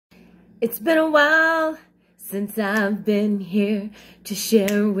It's been a while since I've been here to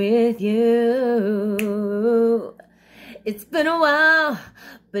share with you. It's been a while,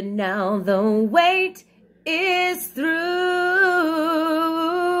 but now the wait is through.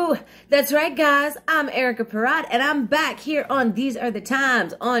 That's right, guys. I'm ericaparrott, and I'm back here on These Are the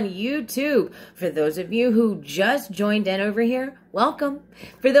Times on YouTube. For those of you who just joined in over here, welcome.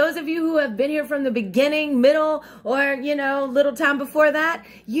 For those of you who have been here from the beginning, middle, or, little time before that,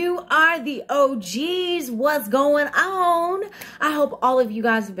 you are the OGs. What's going on? I hope all of you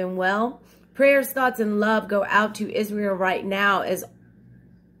guys have been well. Prayers, thoughts, and love go out to Israel right now as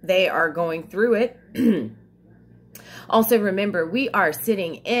they are going through it. Also, remember, we are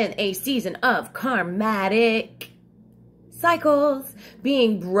sitting in a season of karmatic cycles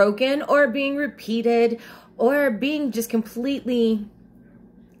being broken or being repeated or being just completely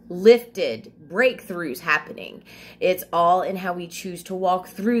lifted, breakthroughs happening. It's all in how we choose to walk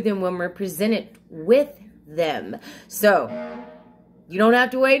through them when we're presented with them. So, you don't have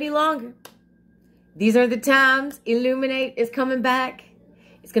to wait any longer. These are the times. Eluminate is coming back.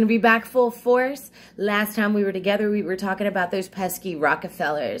 It's going to be back full force. Last time we were together, we were talking about those pesky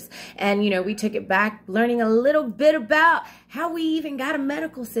Rockefellers. And, we took it back, learning a little bit about how we even got a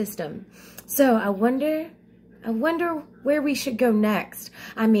medical system. So I wonder where we should go next.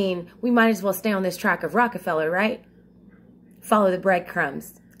 I mean, we might as well stay on this track of Rockefeller, right? Follow the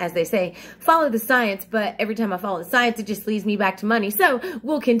breadcrumbs. As they say, follow the science, but every time I follow the science, it just leads me back to money. So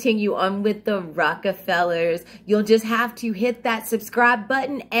we'll continue on with the Rockefellers. You'll just have to hit that subscribe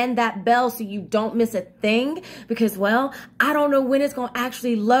button and that bell so you don't miss a thing. Because, well, I don't know when it's going to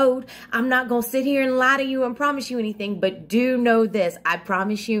actually load. I'm not going to sit here and lie to you and promise you anything. But do know this. I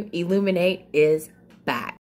promise you, Eluminate is back.